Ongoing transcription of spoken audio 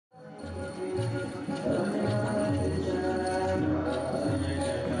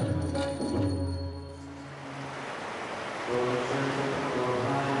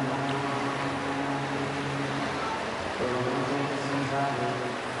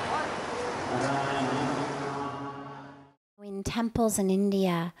temples in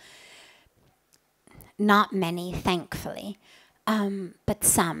India, not many, thankfully, but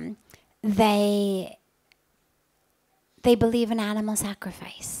some, they believe in animal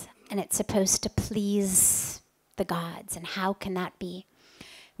sacrifice, and it's supposed to please the gods. And how can that be?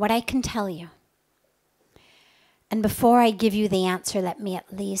 What I can tell you, and before I give you the answer, let me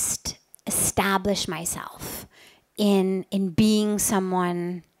at least establish myself in being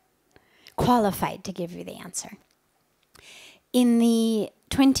someone qualified to give you the answer. In the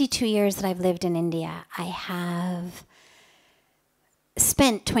 22 years that I've lived in India, I have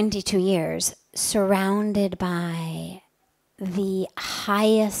spent 22 years surrounded by the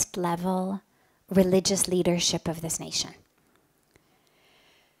highest level religious leadership of this nation.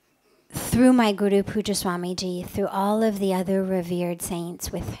 Through my Guru Puja Swamiji, through all of the other revered saints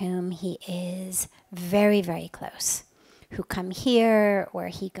with whom he is very, very close, who come here or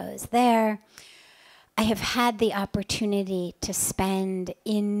he goes there, I have had the opportunity to spend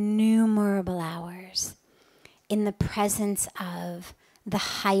innumerable hours in the presence of the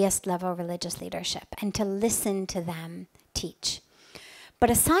highest level religious leadership and to listen to them teach. But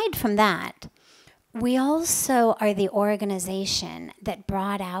aside from that, we also are the organization that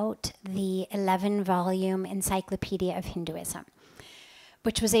brought out the 11-volume Encyclopedia of Hinduism,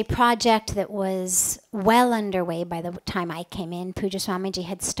 which was a project that was well underway by the time I came in. Puja Swamiji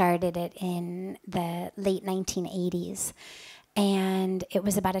had started it in the late 1980s. And it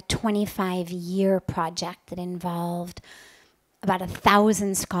was about a 25-year project that involved about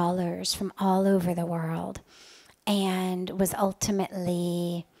 1,000 scholars from all over the world, and was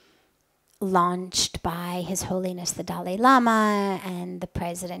ultimately launched by His Holiness the Dalai Lama and the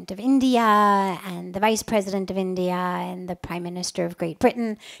President of India and the Vice President of India and the Prime Minister of Great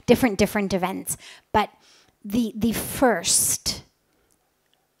Britain, different events. But the first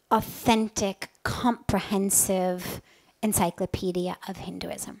authentic, comprehensive encyclopedia of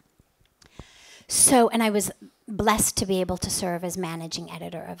Hinduism. So, and I was blessed to be able to serve as managing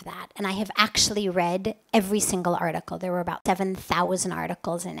editor of that. And I have actually read every single article. There were about 7,000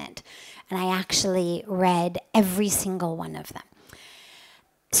 articles in it. And I actually read every single one of them.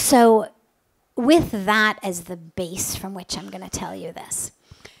 So with that as the base from which I'm going to tell you this,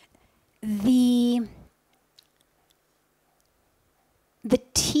 the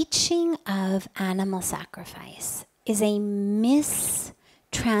teaching of animal sacrifice is a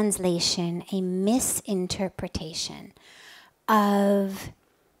mistranslation, a misinterpretation of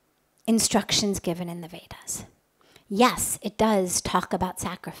instructions given in the Vedas. Yes, it does talk about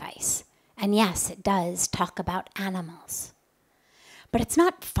sacrifice. And yes, it does talk about animals. But it's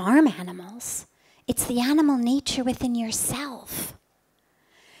not farm animals. It's the animal nature within yourself.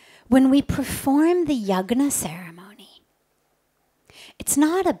 When we perform the yagna ceremony, it's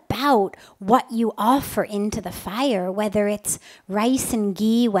not about what you offer into the fire, whether it's rice and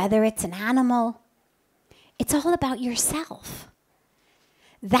ghee, whether it's an animal. It's all about yourself.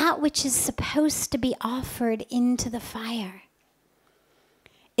 That which is supposed to be offered into the fire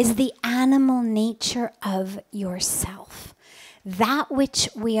is the animal nature of yourself. That which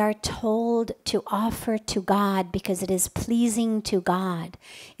we are told to offer to God because it is pleasing to God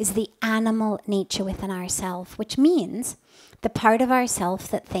is the animal nature within ourself, which means the part of ourself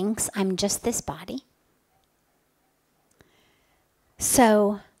that thinks, I'm just this body.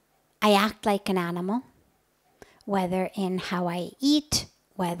 So I act like an animal, whether in how I eat,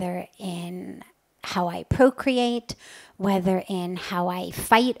 whether in how I procreate, whether in how I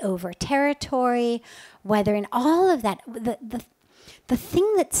fight over territory, whether in all of that. The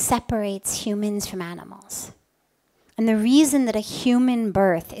thing that separates humans from animals, and the reason that a human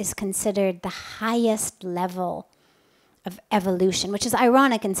birth is considered the highest level of evolution, which is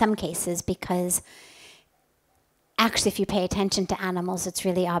ironic in some cases because actually if you pay attention to animals, it's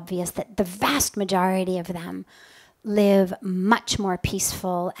really obvious that the vast majority of them live much more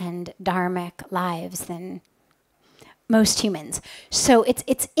peaceful and dharmic lives than most humans. So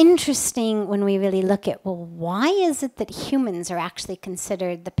it's interesting when we really look at, well, why is it that humans are actually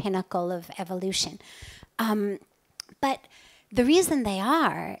considered the pinnacle of evolution? But the reason they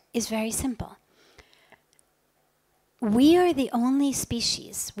are is very simple. We are the only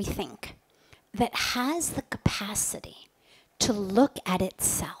species, we think, that has the capacity to look at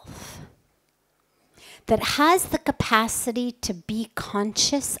itself, that has the capacity to be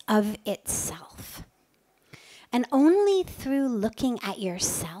conscious of itself. And only through looking at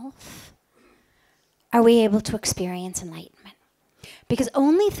yourself are we able to experience enlightenment. Because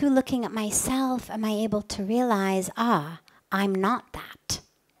only through looking at myself am I able to realize, I'm not that.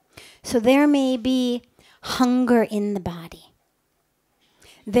 So there may be hunger in the body.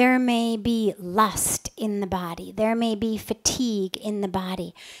 There may be lust in the body. There may be fatigue in the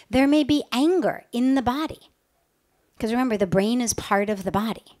body. There may be anger in the body. Because remember, the brain is part of the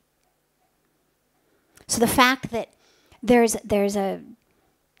body. So the fact that there's a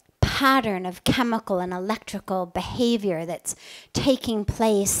pattern of chemical and electrical behavior that's taking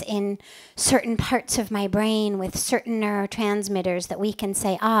place in certain parts of my brain with certain neurotransmitters that we can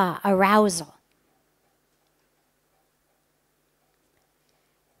say, arousal.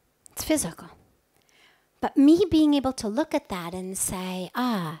 It's physical. But me being able to look at that and say,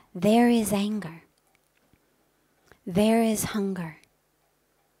 there is anger. There is hunger.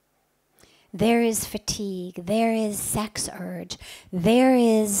 There is fatigue. There is sex urge. There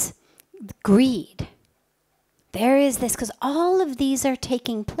is greed. There is this, because all of these are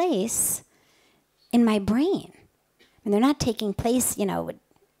taking place in my brain. And they're not taking place, in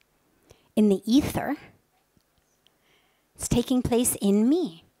the ether. It's taking place in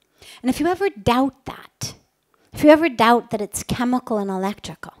me. And if you ever doubt that, if you ever doubt that it's chemical and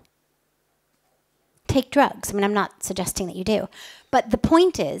electrical, take drugs. I mean, I'm not suggesting that you do. But the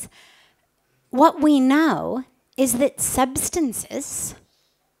point is, what we know is that substances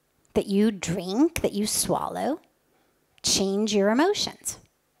that you drink, that you swallow, change your emotions.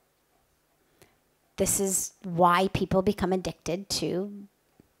 This is why people become addicted to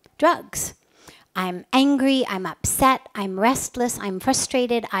drugs. I'm angry, I'm upset, I'm restless, I'm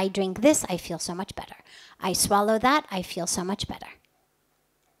frustrated, I drink this, I feel so much better. I swallow that, I feel so much better.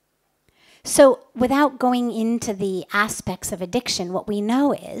 So without going into the aspects of addiction, what we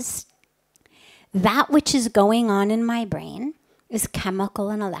know is that which is going on in my brain is chemical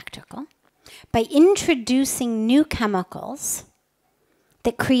and electrical. By introducing new chemicals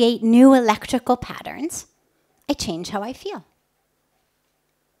that create new electrical patterns, I change how I feel.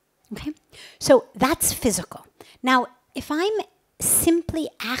 Okay? So that's physical. Now, if I'm simply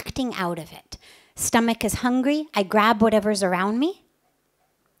acting out of it, stomach is hungry, I grab whatever's around me,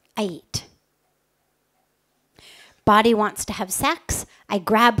 I eat. Body wants to have sex, I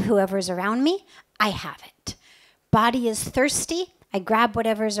grab whoever's around me, I have it. Body is thirsty, I grab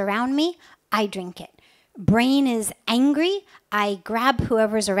whatever's around me, I drink it. Brain is angry, I grab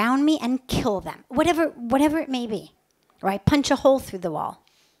whoever's around me and kill them. Whatever it may be. Or I punch a hole through the wall.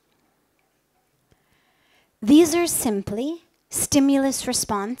 These are simply stimulus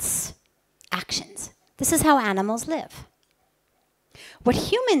response actions. This is how animals live. What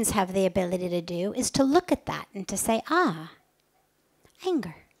humans have the ability to do is to look at that and to say,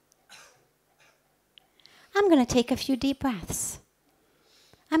 anger. I'm going to take a few deep breaths.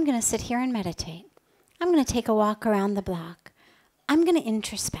 I'm going to sit here and meditate. I'm going to take a walk around the block. I'm going to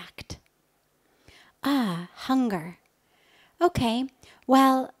introspect. Hunger. Okay,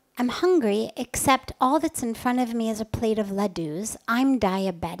 well, I'm hungry, except all that's in front of me is a plate of ladoos. I'm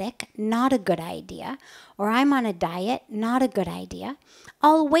diabetic, not a good idea. Or I'm on a diet, not a good idea.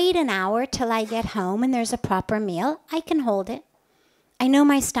 I'll wait an hour till I get home and there's a proper meal. I can hold it. I know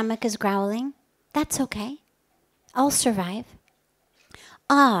my stomach is growling. That's okay. I'll survive.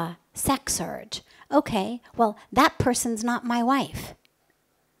 Sex urge. Okay, well, that person's not my wife.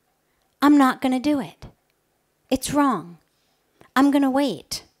 I'm not going to do it. It's wrong. I'm going to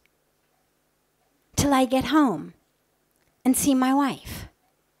wait till I get home and see my wife.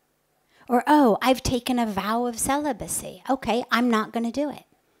 Or, I've taken a vow of celibacy. Okay, I'm not going to do it.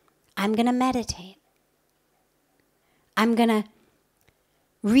 I'm going to meditate. I'm going to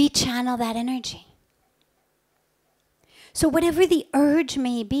rechannel that energy. So whatever the urge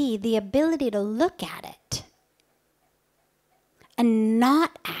may be, the ability to look at it and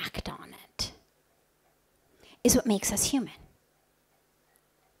not act on it is what makes us human.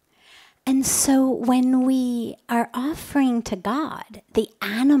 And so when we are offering to God the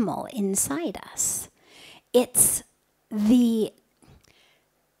animal inside us, it's the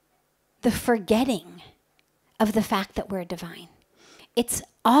forgetting of the fact that we're divine. It's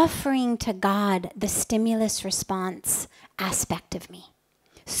offering to God the stimulus response aspect of me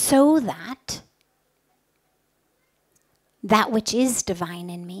so that that which is divine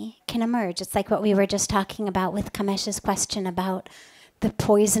in me can emerge. It's like what we were just talking about with Kamesh's question about the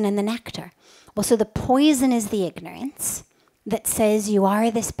poison and the nectar. Well, so the poison is the ignorance that says you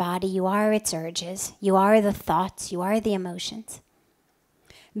are this body, you are its urges, you are the thoughts, you are the emotions.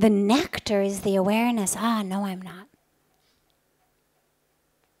 The nectar is the awareness, no, I'm not.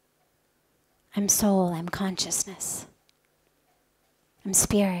 I'm soul, I'm consciousness. I'm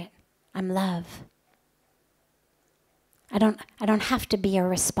spirit, I'm love. I don't have to be a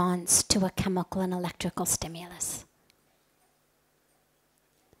response to a chemical and electrical stimulus.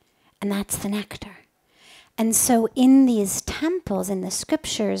 And that's the nectar. And so in these temples, in the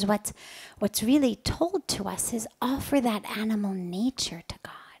scriptures, what's really told to us is offer that animal nature to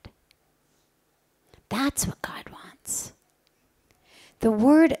God. That's what God wants. The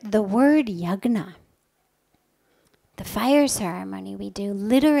word yagna, the fire ceremony we do,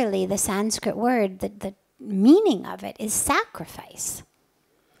 literally the Sanskrit word, the meaning of it is sacrifice.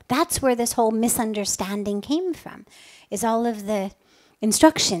 That's where this whole misunderstanding came from, is all of the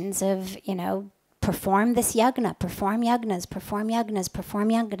instructions of, perform this yagna, perform yagnas, perform yagnas, perform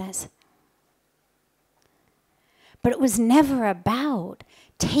yagnas. But it was never about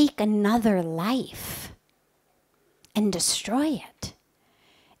take another life and destroy it.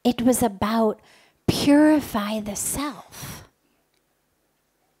 It was about purify the self.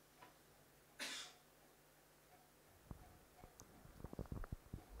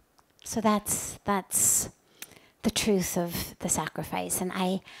 So that's the truth of the sacrifice. And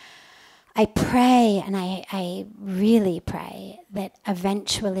I pray, and I really pray that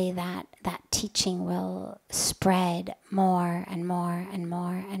eventually that teaching will spread more and more and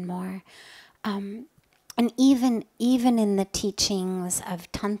more and more. And even in the teachings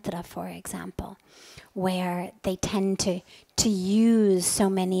of Tantra, for example, where they tend to use so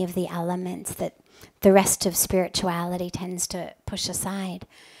many of the elements that the rest of spirituality tends to push aside,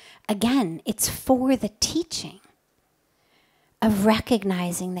 again, it's for the teaching of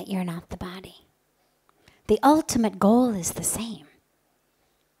recognizing that you're not the body. The ultimate goal is the same.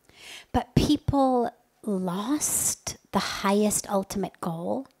 But people lost the highest ultimate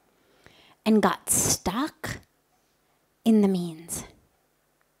goal and got stuck in the means.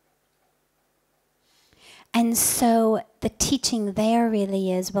 And so the teaching there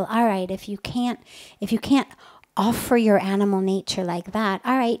really is, well, all right, if you can't offer your animal nature like that,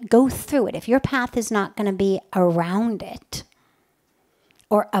 all right, go through it. If your path is not going to be around it,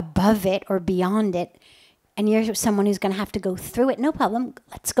 or above it, or beyond it, and you're someone who's going to have to go through it, no problem,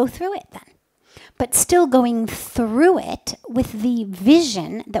 let's go through it then. But still going through it with the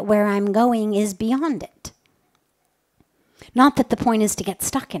vision that where I'm going is beyond it. Not that the point is to get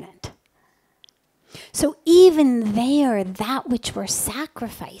stuck in it. So even there, that which we're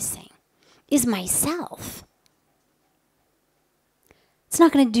sacrificing is myself. It's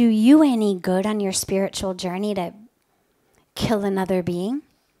not going to do you any good on your spiritual journey to kill another being.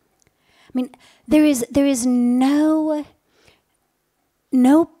 I mean, there is no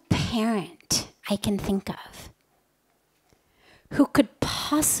parent I can think of who could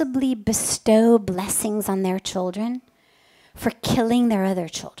possibly bestow blessings on their children for killing their other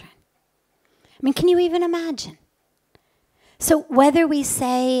children. I mean, can you even imagine? So whether we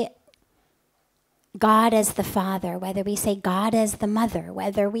say God as the Father, whether we say God as the Mother,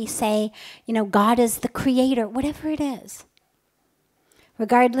 whether we say, God as the Creator, whatever it is,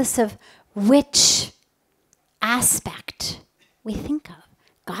 regardless of which aspect we think of,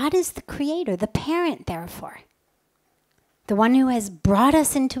 God is the Creator, the parent, therefore, the one who has brought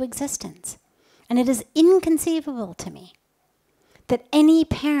us into existence. And it is inconceivable to me that any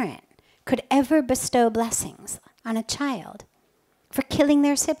parent could ever bestow blessings on a child for killing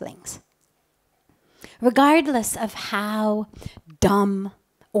their siblings, regardless of how dumb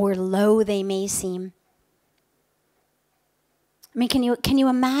or low they may seem. I mean, can you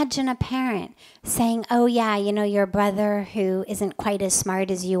imagine a parent saying, oh yeah, your brother who isn't quite as smart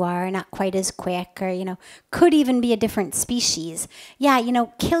as you are, not quite as quick, or, could even be a different species. Yeah,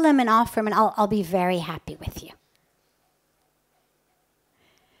 kill him and offer him and I'll be very happy with you.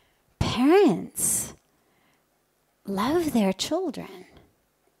 Parents love their children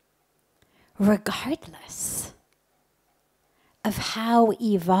regardless of how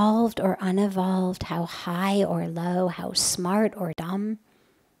evolved or unevolved, how high or low, how smart or dumb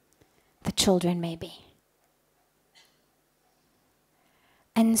the children may be.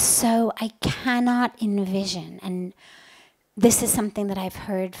 And so I cannot envision, and this is something that I've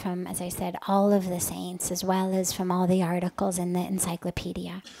heard from, as I said, all of the saints, as well as from all the articles in the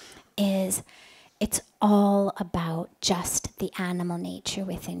encyclopedia, is it's all about just the animal nature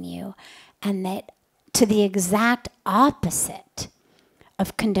within you, and that to the exact opposite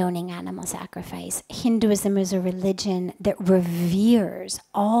of condoning animal sacrifice, Hinduism is a religion that reveres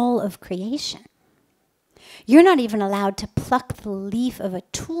all of creation. You're not even allowed to pluck the leaf of a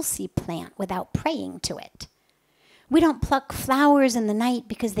tulsi plant without praying to it. We don't pluck flowers in the night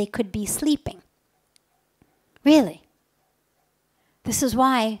because they could be sleeping. Really. This is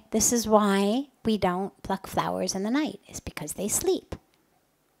why we don't pluck flowers in the night, is because they sleep.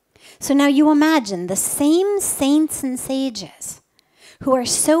 So now you imagine the same saints and sages who are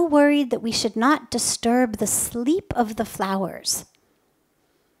so worried that we should not disturb the sleep of the flowers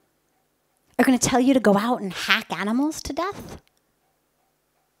are going to tell you to go out and hack animals to death?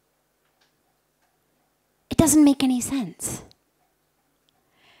 It doesn't make any sense.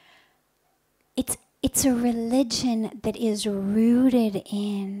 It's a religion that is rooted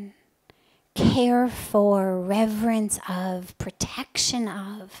in care for, reverence of, protection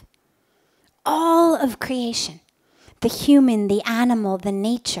of all of creation. The human, the animal, the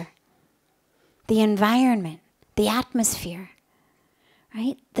nature, the environment, the atmosphere.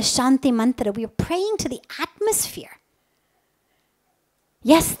 Right? The Shanti Mantra, we are praying to the atmosphere.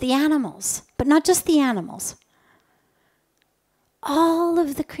 Yes, the animals, but not just the animals. All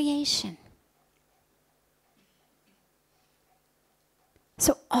of the creation.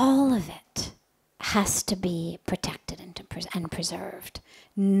 So all of it has to be protected and preserved.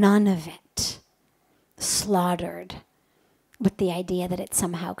 None of it slaughtered with the idea that it's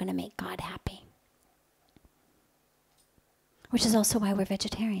somehow going to make God happy. Which is also why we're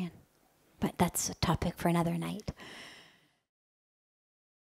vegetarian. But that's a topic for another night.